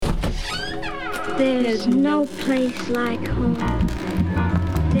There's no place like home.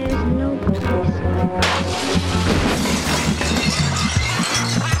 There's no place like home.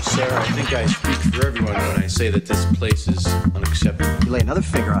 Sarah, I think I speak for everyone when I say that this place is unacceptable. You lay another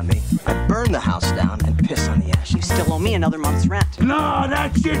finger on me, I burn the house down and piss on the ash. You still owe me another month's rent. No,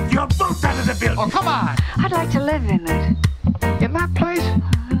 that's it. You're both out of the building. Oh, come on. I'd like to live in it. In that place?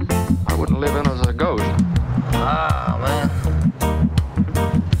 I wouldn't live in as a ghost. Ah, man.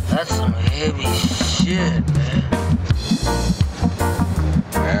 That's some heavy shit, man.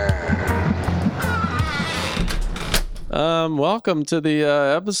 Welcome to the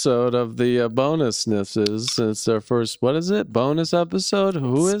episode of the bonus sniffs. It's our first, what is it? Bonus episode?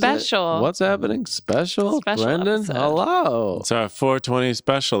 Who is Special. it? What's happening? Special Brendan? episode. Hello. It's our 420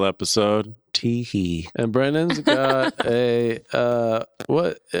 special episode. Tee-hee. And Brendan's got a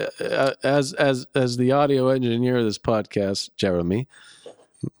as the audio engineer of this podcast, Jeremy,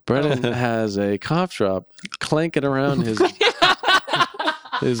 Brendan has a cough drop clanking around his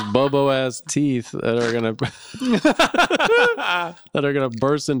bobo ass teeth that are gonna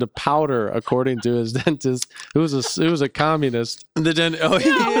burst into powder, according to his dentist, who's a communist. The What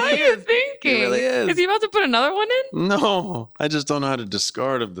are you thinking? He really is. He about to put another one in? No, I just don't know how to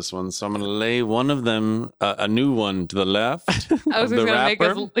discard of this one, so I'm gonna lay one of them, a new one, to the left. I was of the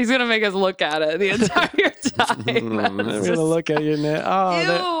gonna he's gonna make us look at it the entire time. I'm gonna look at your nail.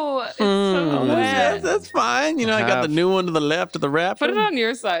 Ew, it's so wet. That's fine. You know, I got the new one to the left of the wrapper. Put it on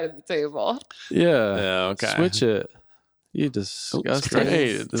your side of the table. Yeah. Yeah, okay. Switch it. You It's disgusting.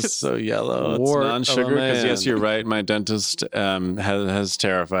 great. This is so yellow. It's Wart non-sugar. of a Because man. yes, you're right. My dentist has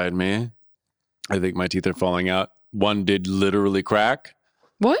terrified me. I think my teeth are falling out. One did literally crack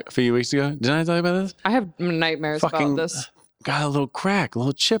What? a few weeks ago. Didn't I tell you about this? I have nightmares Fucking about this. got a little crack, a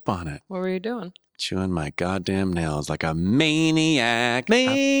little chip on it. What were you doing? Chewing my goddamn nails like a maniac.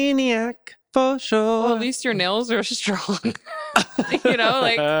 Maniac, for sure. Well, at least your nails are strong. You know,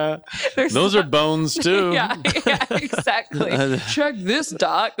 like they're Those are bones too. yeah, exactly. Check this,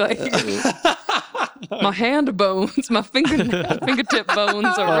 doc. Like my hand bones, my fingertip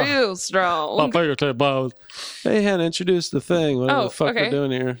bones are real strong. fingertip bones. Hey, Hannah, introduce the thing. What the fuck okay. we're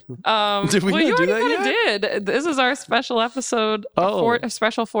doing here? Did we well, not you do already that kind of did. This is our special episode, a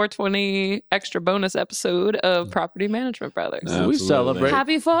special 420 extra bonus episode of Property Management Brothers. We Absolutely. celebrate.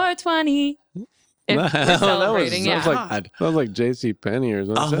 Happy 420. If we're celebrating, Sounds like J.C. Penney or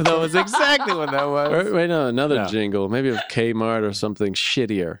something. Oh, that was exactly what that was. Wait, no, another No. jingle. Maybe of Kmart or something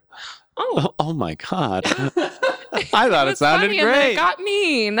shittier. Oh my God. I thought it sounded funny and then great. it got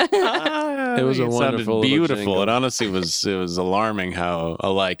mean. It was a wonderful sounded little beautiful. jingle. It honestly was alarming how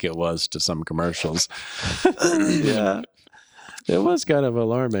alike it was to some commercials. Yeah, it was kind of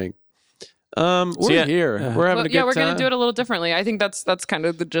alarming. We're yeah. here. We're having a good we're time. gonna do it a little differently. I think that's kind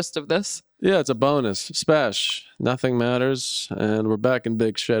of the gist of this. Yeah, it's a bonus. Spesh. Nothing matters. And we're back in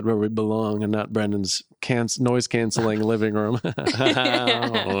Big Shed where we belong and not Brendan's noise canceling living room.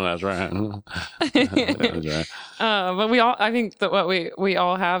 Oh, that's right. That's right. But I think that what we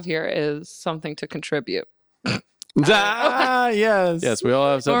all have here is something to contribute. Yes. Yes, we all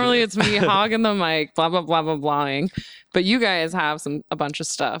have something. Normally it's me hogging the mic, blah blah blah blah blahing, but you guys have a bunch of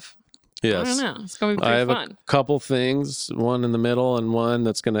stuff. Yes. I don't know. It's gonna be I pretty have fun. a couple things, one in the middle and one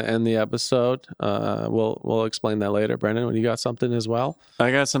that's going to end the episode. We'll explain that later. Brendan, you got something as well?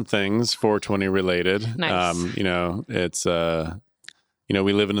 I got some things 420 related. Nice. You know, it's we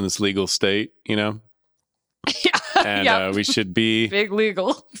live in this legal state, you know. And Yep. we should be Big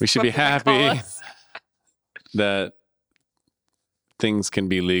legal. we should be That's what they call happy us. that things can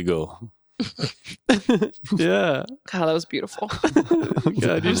be legal. Yeah. God, that was beautiful.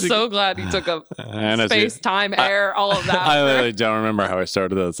 God, I'm so glad you took up And as space, time, air, all of that. I literally don't remember how I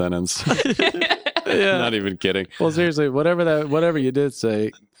started that sentence. Yeah. Not even kidding. Well, seriously, whatever you did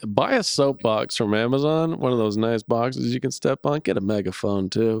say, buy a soapbox from Amazon, one of those nice boxes you can step on. Get a megaphone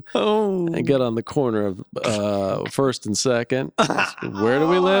too, and get on the corner of First and Second. Where do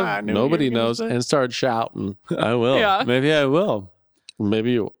we live? I knew Nobody you were gonna knows, say. and start shouting. I will. Yeah. Maybe I will.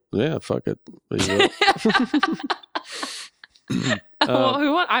 Maybe you, yeah, fuck it. You will. Well,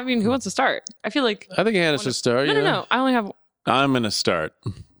 who wants to start? I feel like I think Hannah should start. no. I only have. I'm gonna start.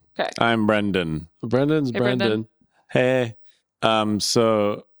 Okay. I'm Brendan. Brendan's Hey, Brendan. Brendan. Hey.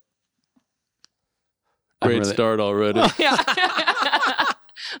 So Great start already. Yeah.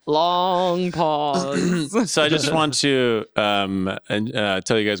 Long pause. So I just want to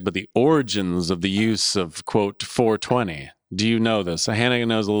tell you guys about the origins of the use of quote 420. Do you know this? Hannah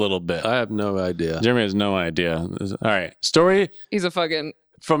knows a little bit. I have no idea. Jeremy has no idea. All right. Story. He's a fucking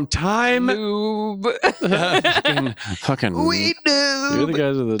From time. Noob. Fucking. We do. You're the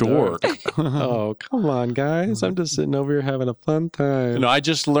guys with the dork. dark. Oh, come on, guys. I'm just sitting over here having a fun time. No, I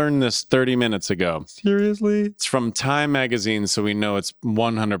just learned this 30 minutes ago. Seriously? It's from Time magazine, so we know it's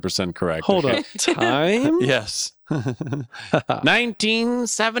 100% correct. Hold okay? up. Time? Yes.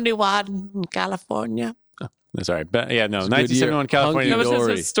 1971, California. Sorry. Yeah, no. 1971, California. That was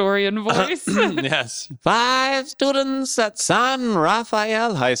his historian voice. Yes. 5 students at San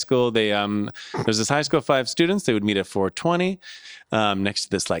Rafael High School. There's this high school of 5 students. They would meet at 4:20 next to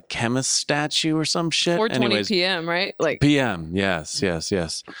this like chemist statue or some shit. 4:20 p.m., right? Like PM. Yes.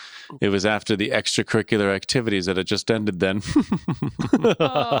 It was after the extracurricular activities that had just ended then.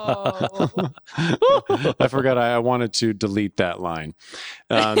 oh. I forgot I wanted to delete that line.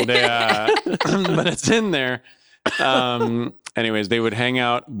 But it's in there. Anyways, they would hang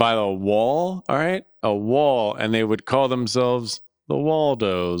out by the wall, all right? A wall, and they would call themselves the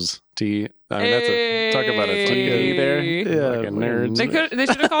Waldos. That's talk about a T there. Yeah, Fucking nerds. They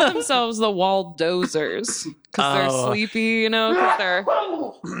should have called themselves the Waldozers because they're sleepy, because they're.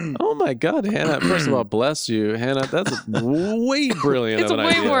 Oh my God, Hannah. First of all, bless you, Hannah. That's way brilliant. It's of an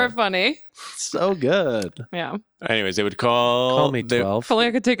way idea. more funny. So good. Yeah. Anyways, they would call me 12. If only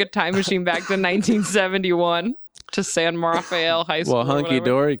I could take a time machine back to 1971 to San Rafael High School. Well, Hunky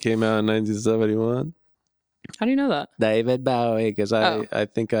Dory came out in 1971. How do you know that? David Bowie, because I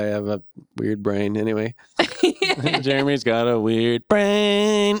think I have a weird brain anyway. Jeremy's got a weird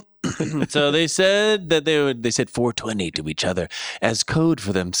brain. So they said that they said 420 to each other as code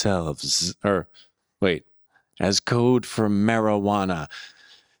for themselves. As code for marijuana.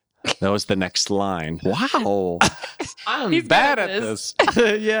 That was the next line. Wow. I'm He's bad good at at this.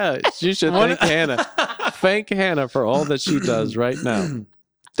 Yeah, you should thank Hannah. Thank Hannah for all that she does right now.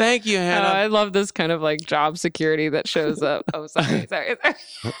 Thank you, Hannah. I love this kind of like job security that shows up. Oh, sorry.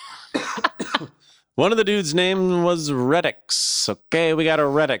 One of the dudes' name was Reddix. Okay, we got a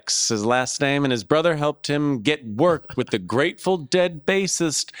Reddix, his last name, and his brother helped him get work with the Grateful Dead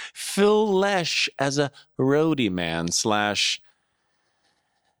bassist Phil Lesh as a roadie man /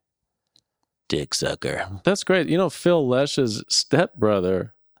 dick sucker. That's great. You know, Phil Lesh's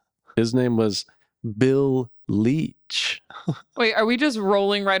stepbrother, his name was Bill Leach. Wait, are we just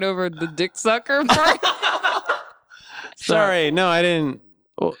rolling right over the dick sucker part? Sorry, no, I didn't.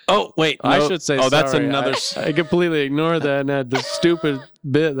 Oh, wait. I no. should say Oh, that's sorry. another. I completely ignored that and had the stupid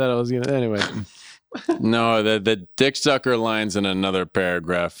bit that I was going to. Anyway. No, the dick sucker line's in another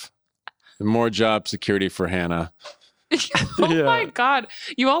paragraph. More job security for Hannah. Oh my God.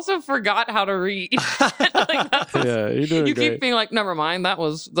 You also forgot how to read. Yeah, you're doing you great. keep being like, never mind, that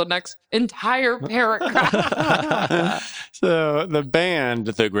was the next entire paragraph. So the band,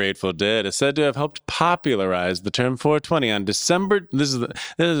 The Grateful Dead, is said to have helped popularize the term 420 on December. This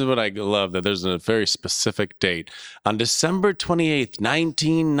is what I love, that there's a very specific date. On December 28th,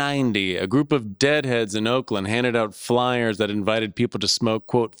 1990, a group of deadheads in Oakland handed out flyers that invited people to smoke,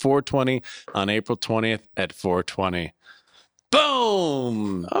 quote, 420 on April 20th at 420.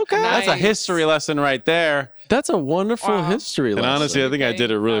 Boom! Okay. That's a Nice. history lesson right there. That's a wonderful Wow. history And lesson. honestly, I think I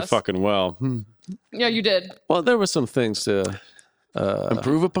did it really Yes. fucking well. Yeah, you did. Well, there were some things to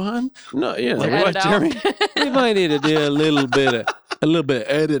Improve upon? no, yeah, Like what, edit out. Jeremy? We might need to do a little bit of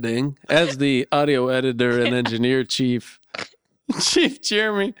editing as the audio editor and engineer chief. Chief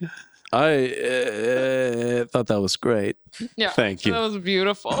Jeremy. I thought that was great. Yeah. Thank you. That was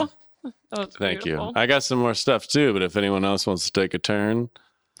beautiful. That was Thank beautiful. you. I got some more stuff too, but if anyone else wants to take a turn.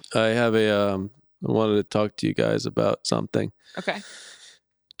 I have I wanted to talk to you guys about something. Okay.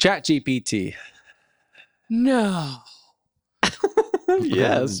 ChatGPT. No.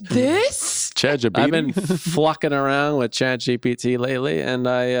 Yes. This? ChatGPT. I've been flocking around with ChatGPT lately, and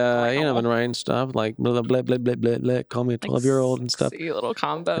I, been writing stuff like blah, blah, blah, blah, blah, blah, call me a 12-year-old and stuff, See little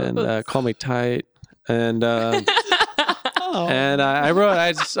combo. and call me tight. And and I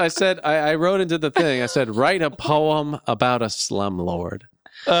wrote into the thing, I said, write a poem about a slumlord.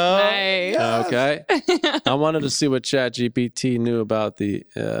 Nice. Okay. I wanted to see what ChatGPT knew about the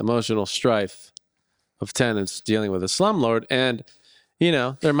emotional strife of tenants dealing with a slumlord. And,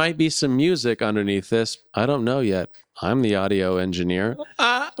 there might be some music underneath this. I don't know yet. I'm the audio engineer.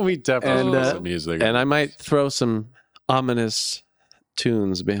 we definitely And, need some music. And I might throw some ominous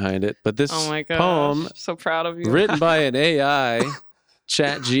tunes behind it. But this Oh my gosh. poem, So proud of you. written by an AI,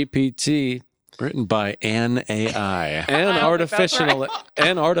 ChatGPT, Written by an AI. and I don't think that's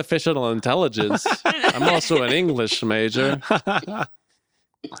artificial intelligence. I'm also an English major.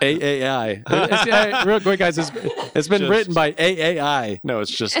 AAI. Real quick, guys. It's been written by AAI. No, it's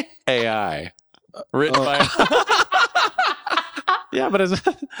just AI. Written by. Yeah, but it's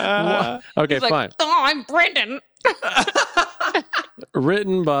okay. He's like, Fine. oh, I'm Brendan.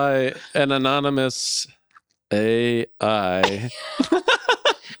 Written by an anonymous AI.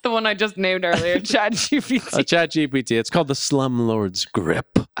 The one I just named earlier, ChatGPT. A ChatGPT. It's called the Slumlord's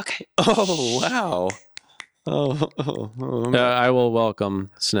Grip. Okay. Oh, wow. I will welcome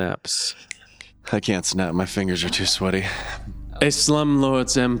snaps. I can't snap. My fingers are too sweaty. A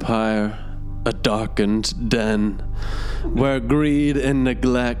slumlord's empire, a darkened den, where greed and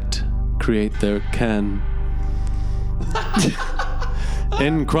neglect create their ken.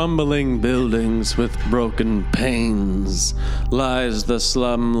 In crumbling buildings with broken panes lies the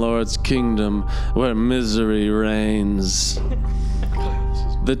slumlord's kingdom where misery reigns.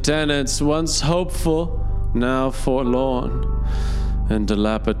 The tenants, once hopeful, now forlorn, and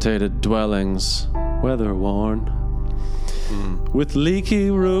dilapidated dwellings, weather-worn. With leaky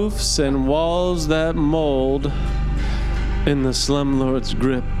roofs and walls that mold, in the slumlord's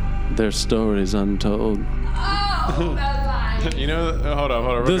grip, their stories untold. Oh, that line. You know, hold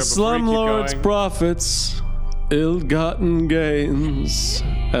on. The slumlord's profits, ill-gotten gains,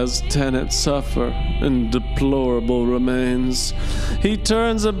 as tenants suffer in deplorable remains. He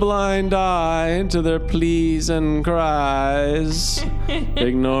turns a blind eye to their pleas and cries,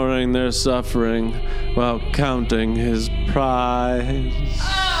 ignoring their suffering while counting his prize.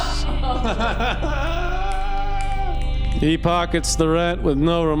 He pockets the rent with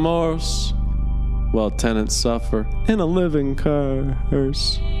no remorse, while tenants suffer in a living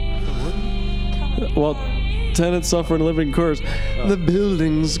curse. While tenants suffer in a living curse, the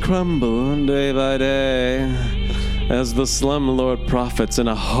buildings crumble day by day as the slumlord profits in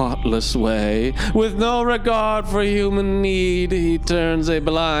a heartless way. With no regard for human need, he turns a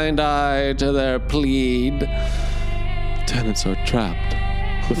blind eye to their plead. Tenants are trapped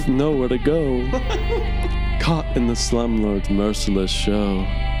with nowhere to go, caught in the slumlord's merciless show.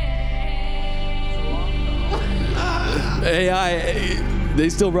 AI, they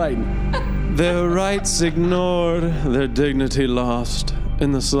still writing. Their rights ignored, their dignity lost.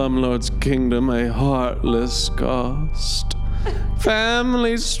 In the slumlord's kingdom, a heartless cost.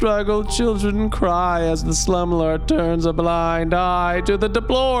 Families struggle, children cry as the slumlord turns a blind eye to the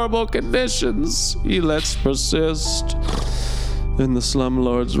deplorable conditions he lets persist. In the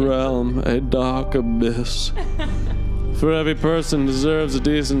slumlord's realm, a dark abyss. For every person deserves a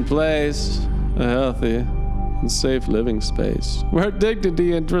decent place, a healthy and safe living space where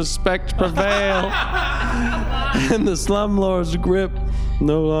dignity and respect prevail. And the slumlord's grip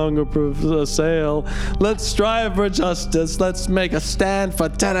no longer assail. Let's strive for justice. Let's make a stand for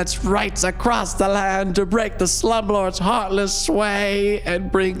tenants' rights across the land to break the slumlord's heartless sway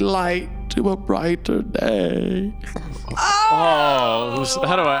and bring light to a brighter day. How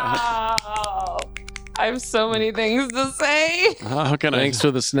do I? I have so many things to say. How can Thanks for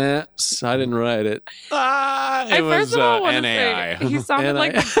the snaps. I didn't write it. It was First of all, I wanna NAI. say, he sounded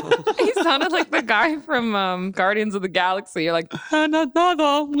like the guy from Guardians of the Galaxy. You're like, and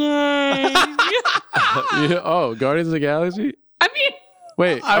another way. Oh, Guardians of the Galaxy? I mean,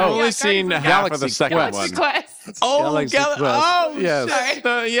 Wait, I've oh, only seen Guardians of half of Galaxy the second Galaxy one. Quest. Oh, Galaxy Quest. Yes.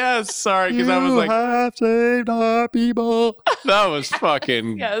 shit. Yes, sorry, because I was like, have saved our people. that was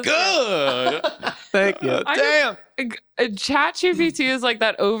fucking Yes. good. Thank you. Damn. ChatGPT is like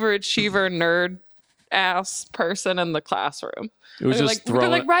that overachiever nerd ass person in the classroom. It was They're just like, we're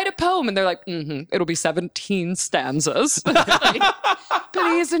like, write a poem, and they're like, it'll be 17 stanzas. Like,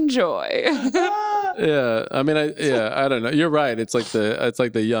 please enjoy. Yeah, I mean, I don't know. You're right. It's like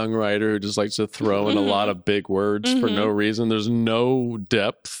the young writer who just likes to throw in a lot of big words for no reason. There's no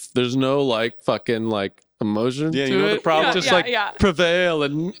depth. There's no like fucking like emotion Yeah, to you know it. the problem? Just prevail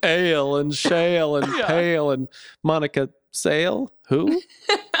and ale and shale and pale and Monica Sale. Who?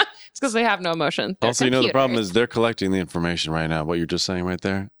 It's because they have no emotion. They're Also, you know the problem computers. is they're collecting the information right now. What you're just saying right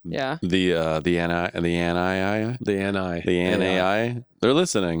there. Yeah. The NAI. They're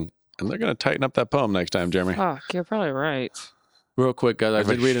listening, and they're gonna tighten up that poem next time, Jeremy. Fuck, you're probably right. Real quick, guys. I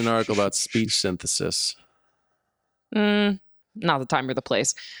did read an article about speech synthesis. Not the time or the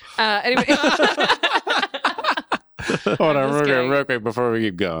place. Anyway. Hold on, just kidding. real quick before we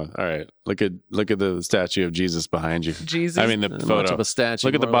keep going. All right, look at the statue of Jesus behind you. Jesus. I mean the Much photo. of a statue.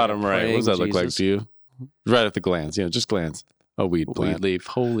 Look at the more like bottom right. What does that praying look like Jesus. to you? Right at the glance. Just glance. A weed Weed plant. leaf.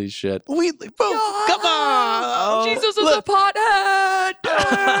 Holy shit. Weed leaf. Boom. Come on. Jesus is a pothead.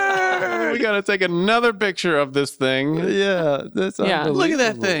 We gotta take another picture of this thing. Yeah, that's Yeah. Look at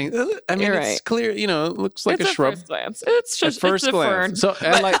that thing. I mean, You're it's right. clear. It looks like It's a shrub. first glance. It's just first it's a glance. fern. So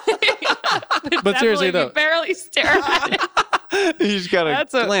and like, but seriously Definitely, though, you barely stare at it. You just gotta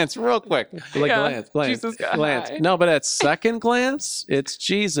That's a- glance real quick. Like Yeah, glance. Jesus got glance. high. No, but at second glance, it's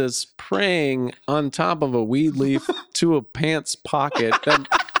Jesus praying on top of a weed leaf to a pants pocket that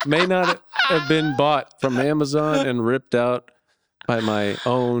may not have been bought from Amazon and ripped out by my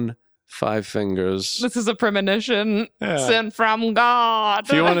own 5 fingers. This is a premonition Yeah. sent from God.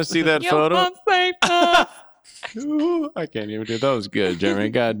 If you want to see that You photo, won't save us. Ooh, I can't even do those good, Jeremy.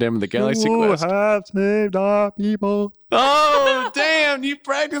 God damn it, the Galaxy Who Quest. have saved our people? Oh, damn, you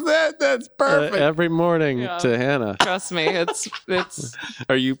practice that? That's perfect. Every morning Yeah. to Hannah. Trust me, it's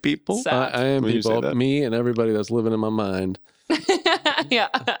Are you people? sad. I am When you say people, that. me and everybody that's living in my mind. Yeah.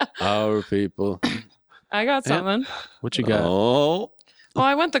 Our people. I got something. What you got? Oh, Well,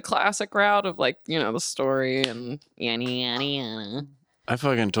 I went the classic route of like, the story and yada yada yada. I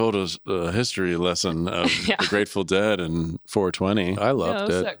fucking told us a history lesson of Yeah. the Grateful Dead and 420. I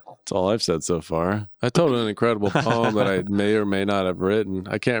loved Yeah, it. sick. That's all I've said so far. I told an incredible poem that I may or may not have written.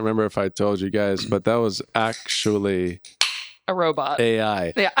 I can't remember if I told you guys, but that was actually A robot.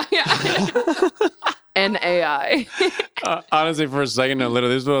 AI. Yeah. An AI. Honestly, for a second, no,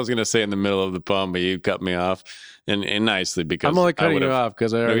 literally, this is what I was going to say in the middle of the poem, but you cut me off. And nicely, because I'm only I cutting you would've- off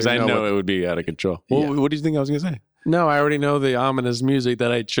because I already Because I know what- it would be out of control. Yeah. Well, what do you think I was going to say? No, I already know the ominous music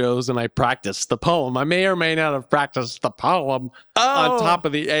that I chose, and I practiced the poem. I may or may not have practiced the poem on top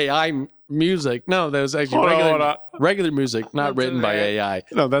of the AI music. No, that was actually Hold on. regular music, not That's written by okay. AI.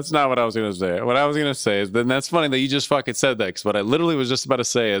 No, that's not what I was going to say. What I was going to say is, then that's funny that you just fucking said that. Because what I literally was just about to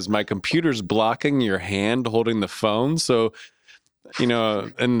say is my computer's blocking your hand holding the phone. So, in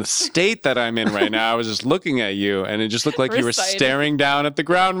the state that I'm in right now, I was just looking at you and it just looked like you were Reciting. staring down at the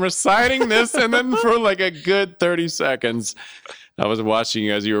ground, reciting this. And then for like a good 30 seconds, I was watching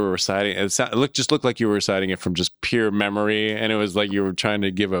you as you were reciting. It just looked like you were reciting it from just pure memory. And it was like you were trying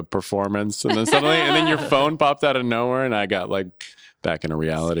to give a performance. And then suddenly, your phone popped out of nowhere and I got like back into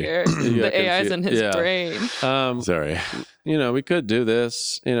reality. Scared. You got The AI's in his confused. Yeah. brain. Sorry. We could do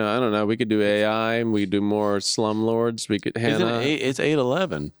this. I don't know. We could do AI. We could do more slumlords. We could Hannah. It's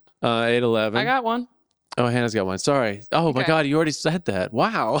 8:11. 811. I got one. Oh, Hannah's got one. Sorry. Oh my Okay. God, you already said that.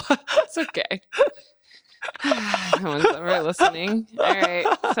 Wow. It's okay. No one's ever listening. All right.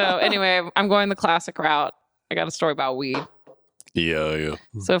 So anyway, I'm going the classic route. I got a story about weed. Yeah.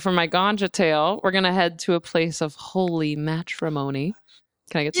 So for my ganja tale, we're gonna head to a place of holy matrimony.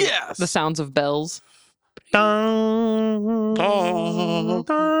 Can I get the sounds of bells?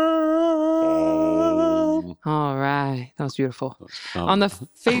 All right. That was beautiful. On the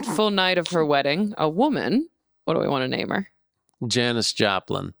fateful night of her wedding, a woman, what do we want to name her? Janis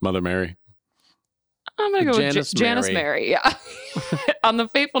Joplin. Mother Mary. I'm going to go Janice with Janice Mary. Mary. Yeah. On the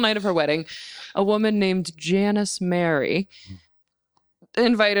fateful night of her wedding, a woman named Janice Mary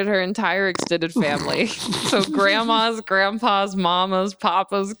invited her entire extended family. So grandmas, grandpas, mamas,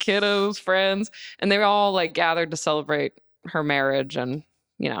 papas, kiddos, friends, and they were all like gathered to celebrate her marriage and,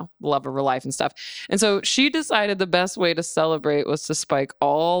 love of her life and stuff. And so she decided the best way to celebrate was to spike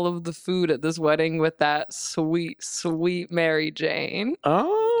all of the food at this wedding with that sweet, sweet Mary Jane.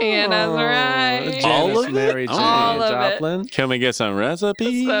 Oh, And that's right. Janice All of it? Mary Jane All of it. Joplin. Can we get some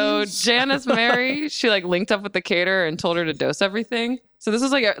recipes? So Janice Mary, she like linked up with the caterer and told her to dose everything. So this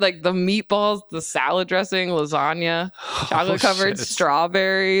was like the meatballs, the salad dressing, lasagna, chocolate covered shit.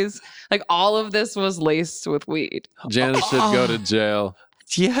 strawberries. Like all of this was laced with weed. Janice should go to jail.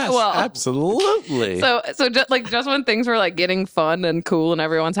 Yes, Well, absolutely. So just when things were like getting fun and cool and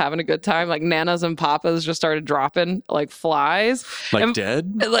everyone's having a good time, like nanas and papas just started dropping like flies. like and-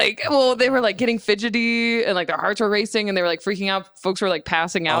 dead? They were like getting fidgety and like their hearts were racing and they were like freaking out. Folks were like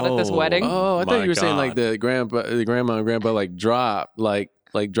passing out at this wedding. Oh, I thought My you were saying like God. the grandma and grandpa like dropped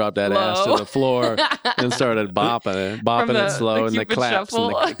that ass to Low. the floor and started bopping the- it slow the and the Cupid claps and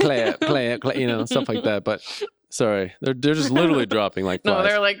the shuffle. clap, stuff like that. But sorry, they're just literally dropping like No,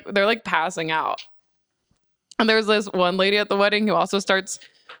 flies. they're like passing out. And there was this one lady at the wedding who also starts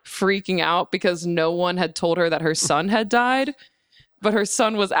freaking out because no one had told her that her son had died, but her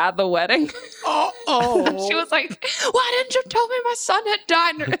son was at the wedding. Oh, She was like, "Why didn't you tell me my son had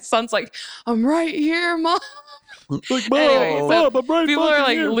died?" And her son's like, "I'm right here, mom." Anyway, so people are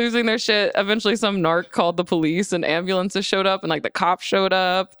like losing their shit. Eventually, some narc called the police, and ambulances showed up, and like the cops showed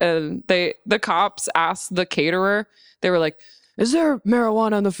up, and the cops asked the caterer. They were like, "Is there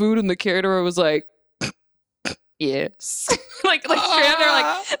marijuana in the food?" And the caterer was like, "Yes." like straight up there,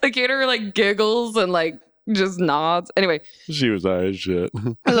 like the caterer like giggles and like just nods. Anyway, She was high as shit.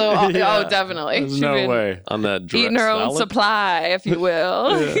 so Yeah. oh, definitely. There's She'd no been way. On that dress eating her own salad. supply, if you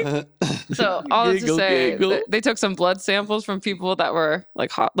will. So all to Giggle, say, giggle. they took some blood samples from people that were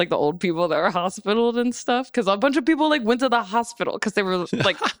like like the old people that were hospitaled and stuff, because a bunch of people like went to the hospital because they were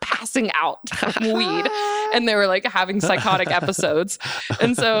like passing out from weed, and they were like having psychotic episodes,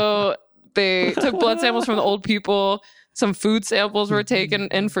 and so they took blood samples from the old people. Some food samples were taken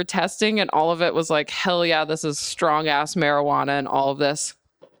in for testing, and all of it was like, hell yeah, this is strong ass marijuana and all of this.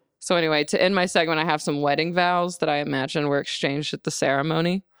 So anyway, to end my segment, I have some wedding vows that I imagine were exchanged at the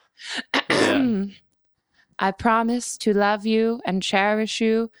ceremony. Yeah. I promise to love you and cherish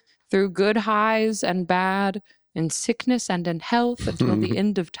you through good highs and bad, in sickness and in health until the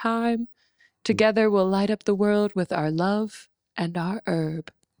end of time. Together we'll light up the world with our love and our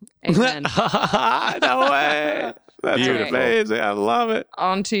herb. Amen. No way. That's Beautiful. amazing. I love it.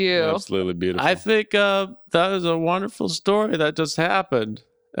 On to you. Absolutely beautiful. I think that is a wonderful story that just happened.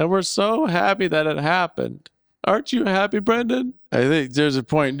 And we're so happy that it happened. Aren't you happy, Brendan? I think there's a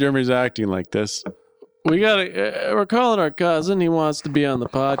point Jeremy's acting like this. We're calling our cousin. He wants to be on the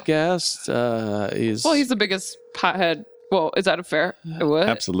podcast. He's the biggest pothead. Well, is that a fair? It would.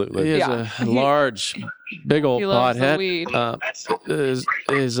 Absolutely. He is Yeah. a large, big old He loves the pothead.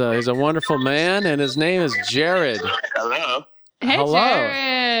 weed. He's a wonderful man, and his name is Jared. Hello. Hey, Hello.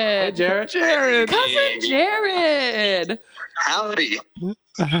 Jared. Jared. Jared. Cousin Jared. Howdy.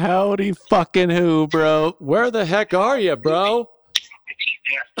 Howdy fucking who, bro? Where the heck are you, bro?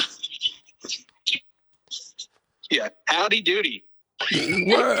 Yeah. Howdy doody.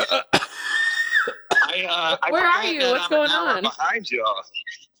 Where? I Where are forgot you? that What's I'm going an hour on? Behind y'all.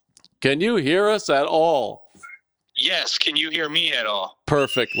 Can you hear us at all? Yes. Can you hear me at all?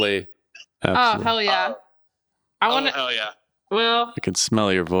 Perfectly. Oh, Absolutely. hell yeah. I want to. Hell yeah. Well, I can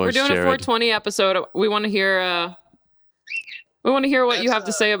smell your we're voice, doing a Jared. 420 episode. We want to hear. We want to hear what you have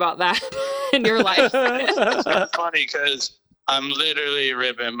to say about that in your life. It's so funny because I'm literally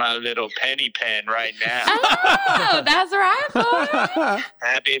ripping my little penny pen right now. Oh, that's right, boy.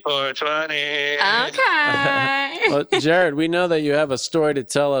 Happy 420. Okay. Well, Jared, we know that you have a story to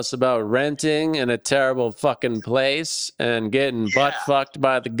tell us about renting in a terrible fucking place and getting butt fucked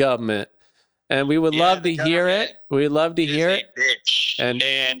by the government. And we would love to hear it. We'd love to hear it. Bitch. And-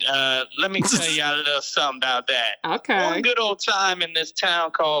 And let me tell you a little something about that. Okay. One good old time in this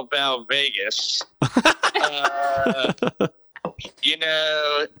town called Val Vegas. You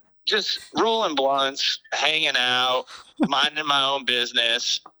know, just rolling blunts, hanging out, minding my own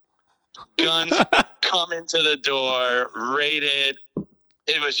business. Guns coming to the door, raided.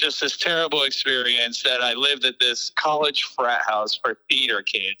 It was just this terrible experience that I lived at this college frat house for theater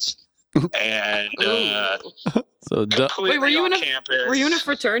kids. And So, completely Wait, were you on in a- campus. Were you in a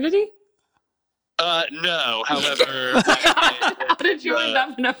fraternity? No. However, How did you end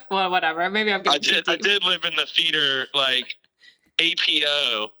up in a? Well, whatever. Maybe I'm I getting. did live in the theater, like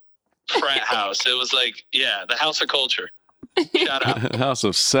APO frat house. It was like, yeah, the house of culture. Shout out. House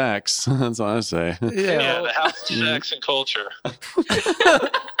of sex. That's what I say. Yeah, the house of sex and culture.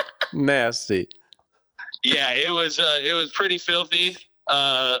 nasty. Yeah, it was pretty filthy.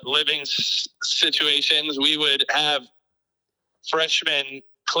 Living situations. We would have freshmen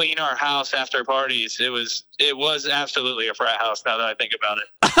clean our house after parties. It was absolutely a frat house now that I think about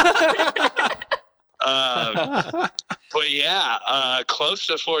it. But yeah, close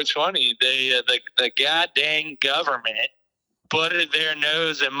to 420, the goddamn government butted their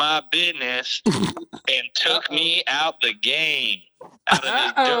nose in my business and took me out the game, out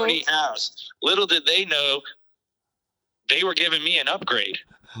of this dirty house. Little did they know, they were giving me an upgrade.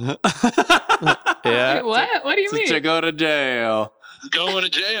 Yeah. Wait, what? What do you mean? To go to jail. Going to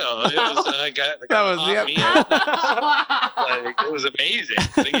jail. It was, That was hot the- meal. Like, it was amazing.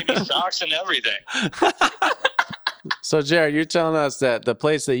 They gave me socks and everything. So, Jared, you're telling us that the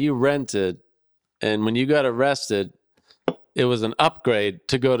place that you rented, and when you got arrested, it was an upgrade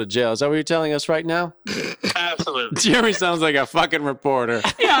to go to jail. Is that what you're telling us right now? Absolutely. Jeremy sounds like a fucking reporter.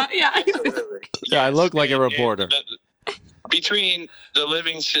 Yeah. Absolutely. Yeah, I look like a And- reporter. Between the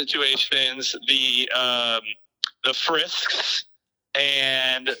living situations, the frisks,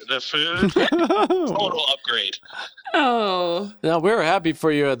 and the food, total upgrade. Oh. Now, we were happy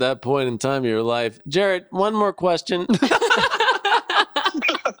for you at that point in time of your life. Jared, one more question.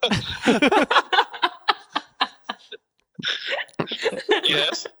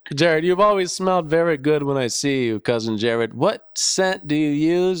 Yes. Jared, you've always smelled very good when I see you, cousin Jared. What scent do you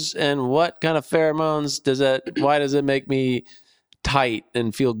use, and what kind of pheromones why does it make me tight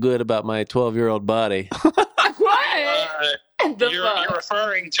and feel good about my 12-year-old body? What? The You're fuck?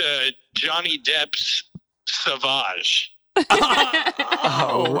 referring to Johnny Depp's Savage.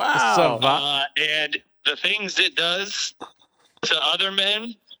 Oh, wow. And the things it does to other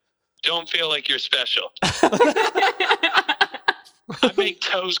men don't feel like you're special. I make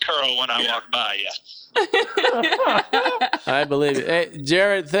toes curl when I walk by you. I believe it. Hey,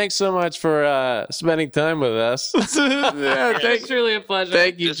 Jared, thanks so much for spending time with us. It's truly a pleasure.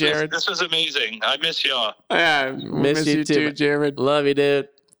 Thank you, Jared. This was amazing. I miss y'all. Yeah, Miss you too, Jared. Love you, dude.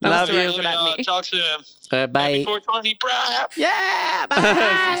 Love you. Love y'all. Talk soon. Bye. 420, brah. Yeah.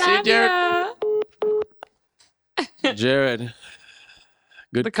 Bye. See you, Jared. Jared.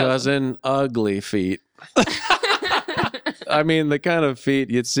 Good The cousin. ugly feet. I mean, the kind of feet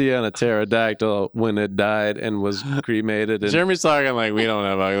you'd see on a pterodactyl when it died and was cremated. And, Jeremy's talking like we don't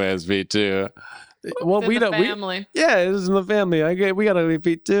have ugly ass feet too. well, It's in we the don't. family. Yeah, it is in the family. We got ugly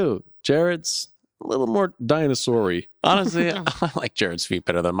feet too. Jared's a little more dinosaur-y. Honestly, I like Jared's feet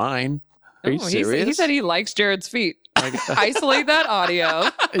better than mine. Are you Oh, serious? He said he likes Jared's feet. Isolate that audio.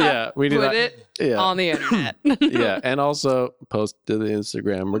 Yeah, we do Put that. it Yeah. on the internet. Yeah, and also post to the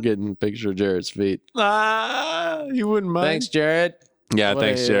Instagram. We're getting a picture of Jared's feet. You wouldn't mind. Thanks, Jared. Yeah, What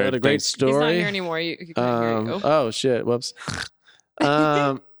thanks, a- Jared. What a great Thanks. story. He's not here anymore. You can't hear you. Oh shit! Whoops. What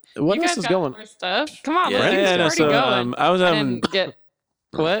You else guys is got going? more stuff? Come on, Yeah, let's get no, this party going. I was I having. didn't get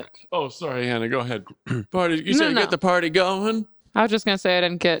what? Oh, sorry, Hannah. Go ahead. Party. You No, said no. get the party going. I was just gonna say I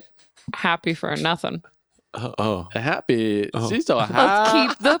didn't get happy for nothing. Happy. Oh. She's so Let's happy.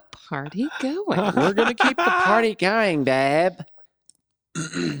 keep the party going. We're gonna keep the party going, Deb.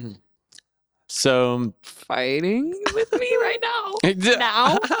 So Fighting with me right now.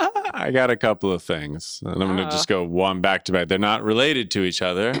 Now? I got a couple of things, and I'm going to just go one back to back. They're not related to each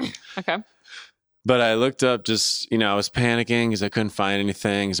other. Okay. But I looked up I was panicking because I couldn't find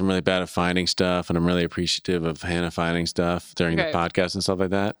anything because I'm really bad at finding stuff, and I'm really appreciative of Hannah finding stuff during the Okay. podcast and stuff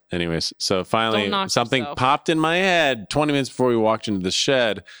like that. Anyways, so finally Don't knock something yourself. popped in my head 20 minutes before we walked into the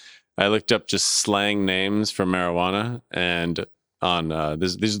shed. I looked up just slang names for marijuana, and on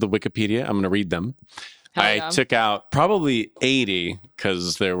these are the Wikipedia. I'm going to read them. Hell I yeah. took out probably 80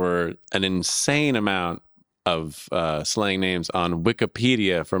 because there were an insane amount of slang names on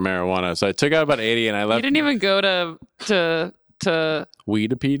Wikipedia for marijuana. So I took out about 80 and I You left. didn't even go to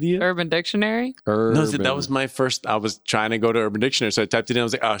Weedopedia. Urban Dictionary? No, that was my first. I was trying to go to Urban Dictionary. So I typed it in. I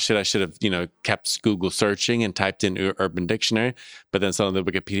was like, oh shit, I should have, kept Google searching and typed in Urban Dictionary. But then saw the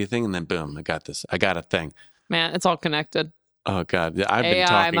Wikipedia thing and then boom, I got this. I got a thing. Man, it's all connected. Oh God, I've been AI,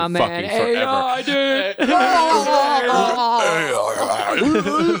 talking my fucking man. forever. AI, dude.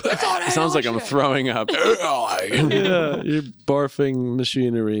 It sounds like I'm throwing up. Yeah, you're barfing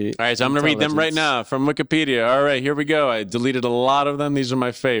machinery. All right, so I'm going to read them right now from Wikipedia. All right, here we go. I deleted a lot of them. These are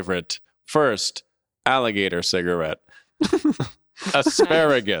my favorite. First, alligator cigarette.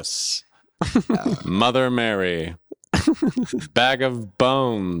 Asparagus. Mother Mary. Bag of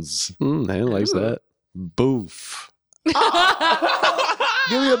bones. Hannah likes that. Boof. Give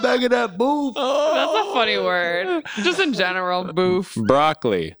me a bag of that boof. That's a funny word. Just in general, boof.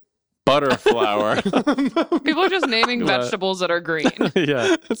 Broccoli. Butterflower. People are just naming vegetables that are green.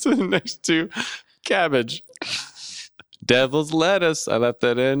 Yeah. That's next to cabbage. Devil's lettuce. I left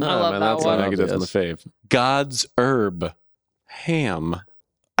that in. I love that that's one. That's my fave. God's herb. Ham.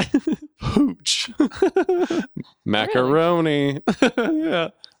 Hooch. Macaroni. Yeah.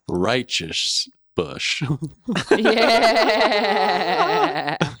 Righteous bush.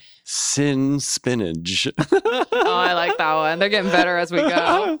 Yeah. Sin spinach. Oh, I like that one. They're getting better as we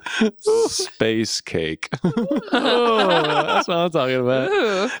go. Space cake. Oh, that's what I'm talking about.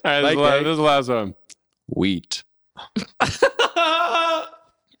 Ooh. All right, this is the last one. Wheat.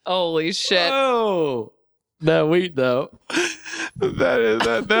 Holy shit. Oh, that wheat though.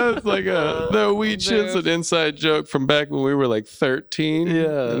 That's like the wheat shit's an inside joke from back when we were like 13.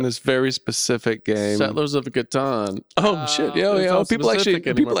 Yeah. In this very specific game. Settlers of Catan. Oh shit! Yeah, It's yeah. not People specific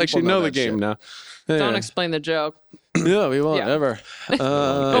anymore. actually People know know the that game shit. now. Don't Yeah. explain the joke. Yeah, we won't Yeah. ever.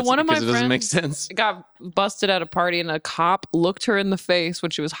 But one of my 'cause it doesn't make friends sense. got busted at a party and a cop looked her in the face when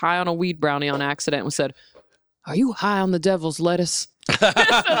she was high on a weed brownie on accident and said, "Are you high on the devil's lettuce?" So,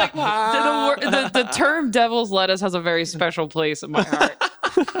 like, the term devil's lettuce has a very special place in my heart.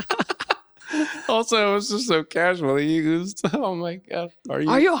 Also, it was just so casually used. Oh my god! Are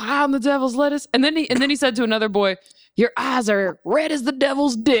you high on the devil's lettuce? And then he said to another boy, "Your eyes are red as the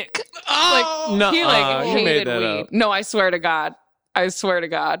devil's dick." No, He you hated made that weed. up. No, I swear to God. I swear to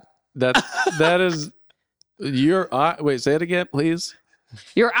God. That is your wait, say it again, please.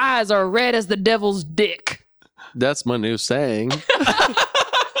 Your eyes are red as the devil's dick. That's my new saying. For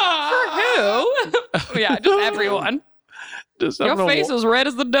who? Yeah, just everyone. Your face is red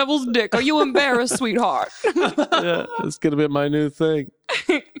as the devil's dick. Are you embarrassed, sweetheart? Yeah, it's gonna be my new thing.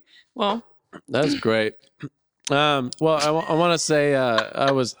 Well, that's great. Well, I want to say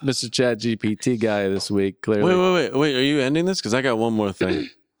I was Mr. ChatGPT guy this week. Clearly. Wait. Are you ending this? Because I got one more thing.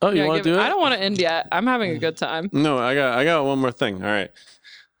 Oh, you want to do it? I don't want to end yet. I'm having a good time. No, I got one more thing. All right.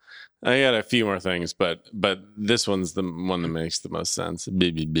 I got a few more things, but this one's the one that makes the most sense.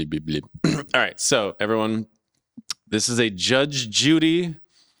 Beep, beep, beep, beep, beep. All right, so everyone, this is a Judge Judy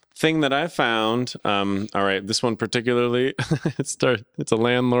thing that I found. All right, this one particularly, it's a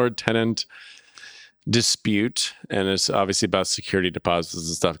landlord-tenant dispute, and it's obviously about security deposits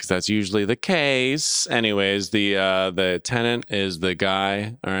and stuff because that's usually the case. Anyways, the tenant is the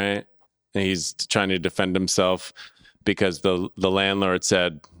guy. All right, and he's trying to defend himself because the landlord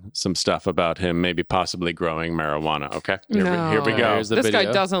said some stuff about him maybe possibly growing marijuana. Okay, here we go. This guy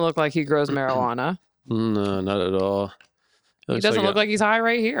doesn't look like he grows marijuana. No, not at all. He doesn't look like he's high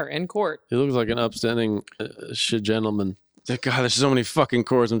right here in court. He looks like an upstanding gentleman. God, there's so many fucking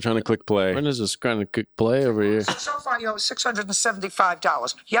chords. I'm trying to click play. Brenda's just trying to click play over here. So far, you owe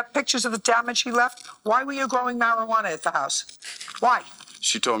 $675. You have pictures of the damage he left? Why were you growing marijuana at the house? Why?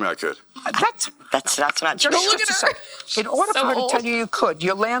 She told me I could. That's not true. Look at her. In order So for her to old. tell you could,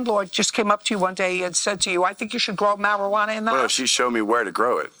 your landlord just came up to you one day and said to you, I think you should grow marijuana in the Well, house. she showed me where to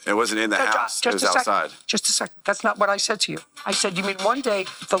grow it. It wasn't in the house. It was outside. Just a second. That's not what I said to you. I said, you mean one day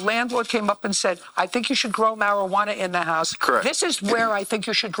the landlord came up and said, I think you should grow marijuana in the house. Correct. This is where I think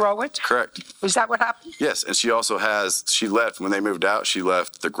you should grow it? Correct. Is that what happened? Yes, and she also she left, when they moved out, she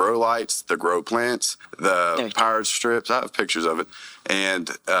left the grow lights, the grow plants, the powered strips. I have pictures of it. And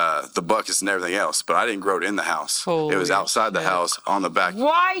the buckets and everything else. But I didn't grow it in the house. It was outside the house on the back.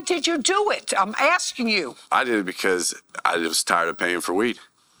 Why did you do it? I'm asking you. I did it because I was tired of paying for weed.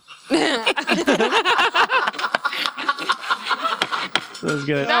 Let's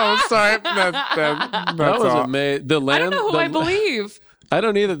get it. Oh, sorry. That was amazing. I don't know who I believe. I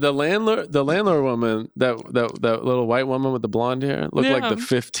don't either. The landlord woman, that little white woman with the blonde hair, looked like the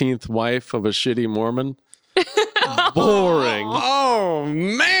 15th wife of a shitty Mormon. Boring. Oh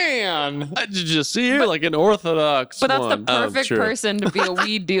man! Did you just see her like an Orthodox? But that's one. the perfect person to be a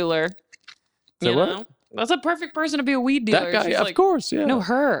weed dealer. Say You what? know? That's a perfect person to be a weed dealer. That guy, She's of like, course, yeah. No,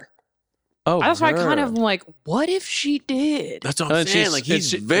 her. Oh, That's why I kind her. of am like, what if she did? That's what I'm And saying. she's- Like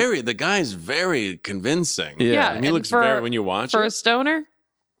and he's the guy's very convincing. Yeah. And he and looks for- very when you watch For a it. stoner,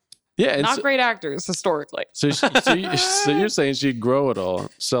 Yeah, and not great actors historically. So you're saying she'd grow it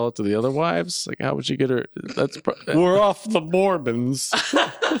all, sell it to the other wives? Like, how would she get her? We're off the Mormons.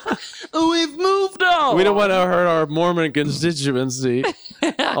 We've moved on. We don't want to hurt our Mormon constituency.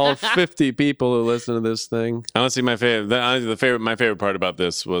 All 50 people who listen to this thing. Honestly, my favorite part about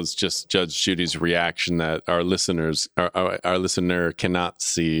this was just Judge Judy's reaction that our listener cannot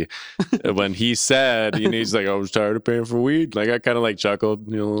see when he said, he's like, I was tired of paying for weed. Like I kind of like chuckled,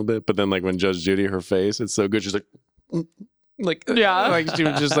 a little bit, but then like when Judge Judy, her face, it's so good. She's like, Yeah. like she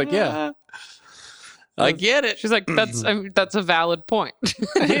was just like, yeah, I get it. She's like, that's a valid point.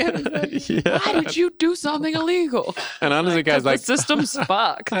 Yeah. Why did you do something illegal? And honestly, guys, The like system's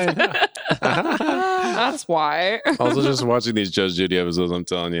fucked. That's why. also just watching these Judge Judy episodes, I'm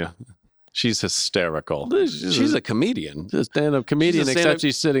telling you, she's hysterical. She's a comedian. She's a stand-up comedian, She's a stand-up- except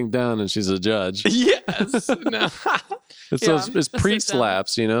she's sitting down and she's a judge. Yes. No. It's Yeah, those priest sit down.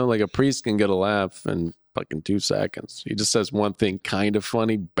 laughs, like a priest can get a laugh in fucking 2 seconds. He just says one thing kind of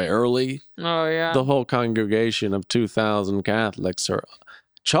funny, barely. Oh yeah. The whole congregation of 2,000 Catholics are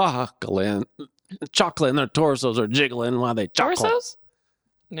chuckling. Their torsos are jiggling while they chuckle. Torsos?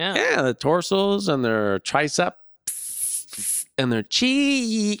 Yeah. Yeah, the torsos and their triceps and their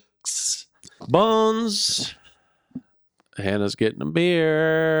cheeks, bones. Hannah's getting a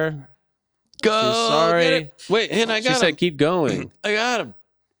beer. Go. She's sorry. Get it. Wait, Hannah, I got She him. said, "Keep going." I got him.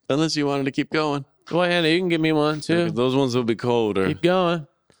 Unless you wanted to keep going. Well, Hannah, you can give me one too. Those ones will be colder. Keep going.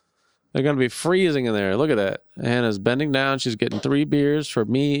 They're gonna be freezing in there. Look at that. Hannah's bending down. She's getting 3 beers for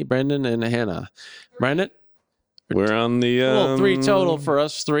me, Brendan, and Hannah. Brendan, We're on the well, 3 total for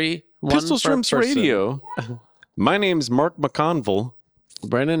us 3. One Pistol per Shrimps person. Radio. My name's Mark McConville.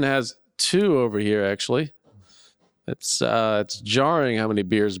 Brendan has 2 over here, actually. It's jarring how many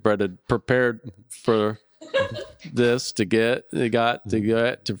beers Brett had prepared for this to get.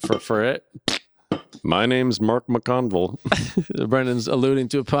 For it. My name's Mark McConville. Brendan's alluding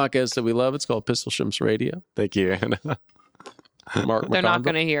to a podcast that we love. It's called Pistol Shrimps Radio. Thank you, Hannah. Mark They're not McConville.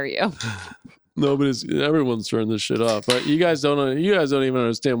 going to hear you. Everyone's turning this shit off. But you guys don't even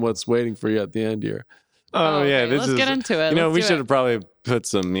understand what's waiting for you at the end here. Oh, yeah. Okay, This let's is, get into it. we Let's do should it. have probably put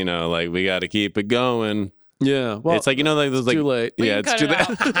some, like, we got to keep it going. Yeah, well, it's like, you know, like those, like, too late. Yeah, it's too late.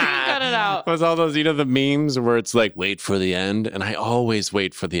 We can cut it out. It's all those, you know, the memes where it's like, wait for the end, and I always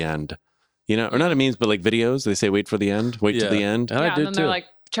wait for the end. You know, or not a memes, but like videos. They say, wait for the end, wait till the end. And I do and then too. they're like,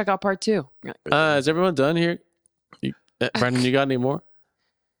 check out part 2. Is everyone done here? Brandon, you got any more?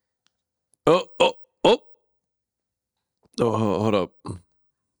 Oh, hold up.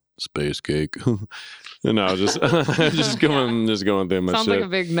 Space cake. No, just going through my Sounds shit. like a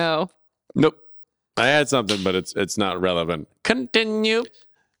big no. Nope. I had something, but it's not relevant. Continue.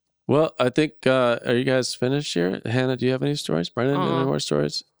 Well, I think, are you guys finished here? Hannah, do you have any stories? Brandon, any more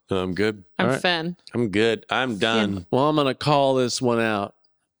stories? I'm good. I'm All right. Finn. I'm good. I'm done. Well, I'm going to call this one out.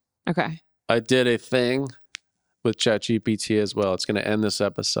 Okay. I did a thing with ChatGPT as well. It's going to end this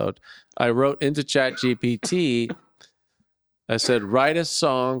episode. I wrote into ChatGPT, I said, write a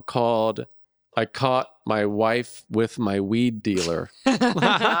song called I Caught My Wife with My Weed Dealer.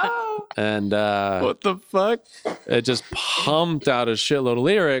 And What the fuck? it just pumped out a shitload of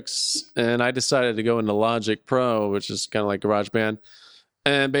lyrics. And I decided to go into Logic Pro, which is kind of like GarageBand,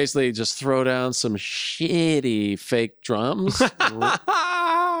 and basically just throw down some shitty fake drums.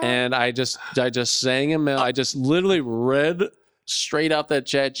 And I just sang him. I just literally read straight out that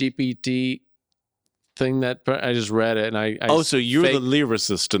ChatGPT thing that I just read it. And I so you're the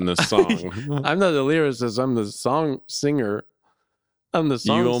lyricist in this song. I'm not the lyricist. I'm the song singer. I'm the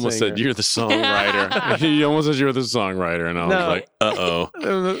song You almost singer. said you're the songwriter. You almost said you were the songwriter, and I was like,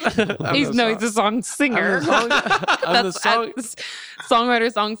 uh-oh. He's the song singer. I'm the song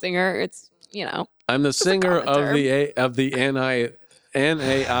Songwriter, song singer. It's, you know. I'm the singer of term. the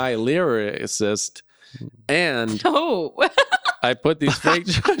NAI lyricist, and I put these fake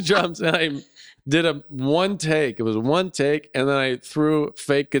drums, and I did one take. It was one take, and then I threw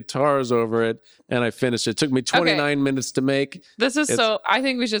fake guitars over it, and I finished it. It took me 29 minutes to make. This is I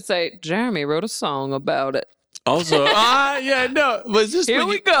think we should say Jeremy wrote a song about it. Also, was this Here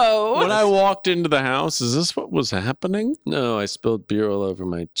we go. When I walked into the house, is this what was happening? No, I spilled beer all over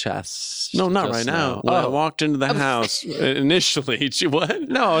my chest. No, not just right now. When I walked into the house, initially, what?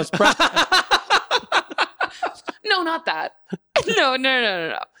 No, it's No, not that. No,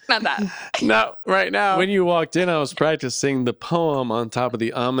 not that. No, right now. When you walked in, I was practicing the poem on top of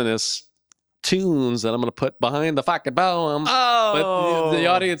the ominous tunes that I'm going to put behind the fucking poem. But the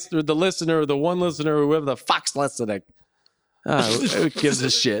audience, the listener, the one listener, whoever the fuck's listening, who gives a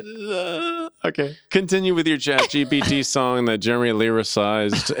shit? Okay. Continue with your ChatGPT song that Jeremy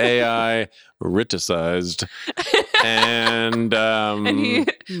lyricized, AI riticized, and he,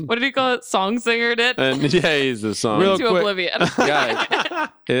 what did he call it? Song singer did? And yeah, he's the song. Real to quick, oblivion. Guys,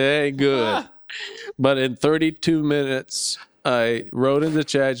 it ain't good. But in 32 minutes, I wrote into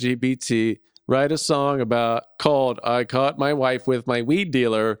ChatGPT, write a song called I Caught My Wife with My Weed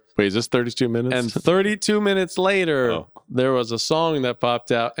Dealer. Wait, is this 32 minutes? And 32 minutes later, there was a song that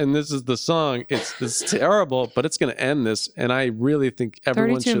popped out. And this is the song. It's terrible, but it's going to end this. And I really think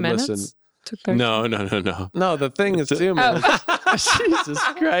everyone 32 should minutes? listen. No. No, the thing is 2 minutes. Jesus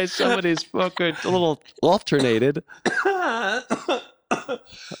Christ, somebody's fucking a little alternated.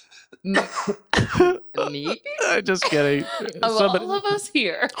 Me? Just kidding. Of all of us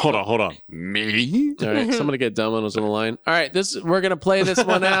here. Hold on. Me? All right, somebody get Domino's on the line. All right, we're gonna play this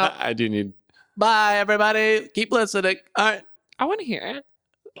one out. I do need. Bye, everybody. Keep listening. All right. I want to hear it.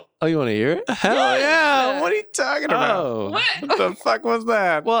 Oh, you want to hear it? Hell yeah! What are you talking about? Oh, What the fuck was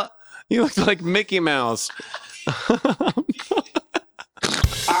that? Well, you look like Mickey Mouse. I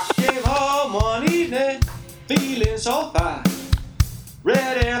came home one evening feeling so fine,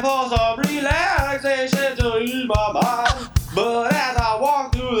 ready for some relaxation to ease my mind. But as I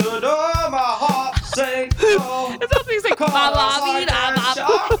walked through the door, my heart sank low. It's also like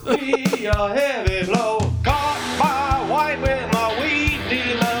sharply a heavy blow. Caught my wife with my weed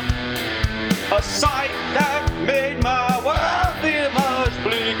dealer, a sight that made my world feel much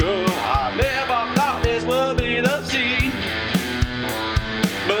bleaker. I never thought this would be the scene.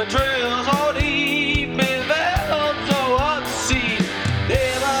 Betrayal so deep, it felt so obscene.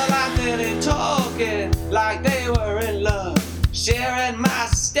 They were laughing and talking like they were in love, sharing my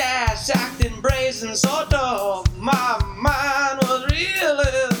stash, acting brazen so dumb. My mind was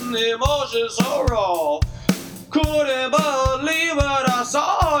reeling, emotions so raw. Couldn't believe what I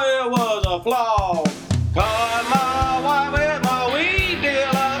saw, it was a flaw. Caught my wife with my weed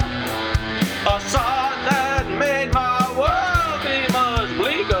dealer, a sight that made my world be much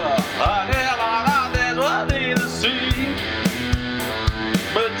bleaker. I never thought this would be the sea.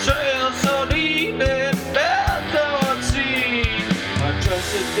 Betrayal so deep, it felt so obscene. I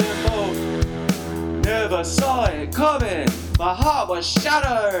trusted them both, never saw it coming. My heart was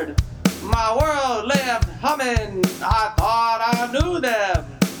shattered. my world left humming. I thought I knew them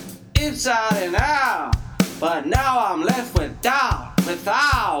inside and out, but now I'm left with doubt,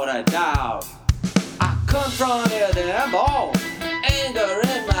 without a doubt. I confronted them all, anger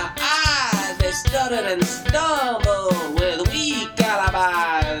in my eyes. They stuttered and stumbled with weak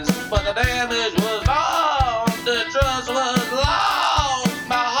alibis, but the damage was done, the trust was lost.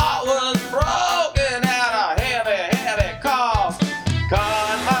 My heart was broken at a heavy, heavy cost.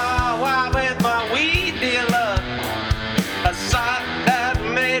 Caught my wife with my weed dealer, a sight that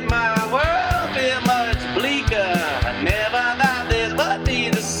made my world feel much bleaker. I never thought this would be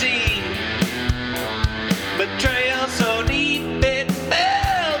the scene. Betrayal so deep, it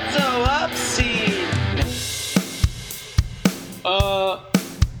felt so obscene.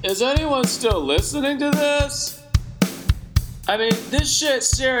 Is anyone still listening to this? I mean, this shit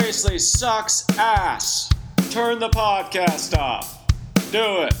seriously sucks ass. Turn the podcast off.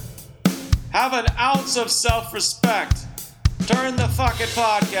 Do it. Have an ounce of self-respect. Turn the fucking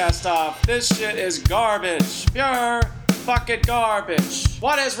podcast off. This shit is garbage. Pure fucking garbage.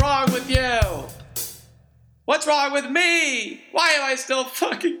 What is wrong with you? What's wrong with me? Why am I still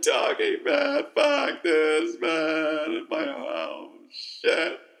fucking talking, man? Fuck this, man. Oh,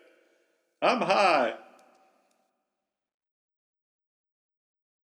 shit. I'm high.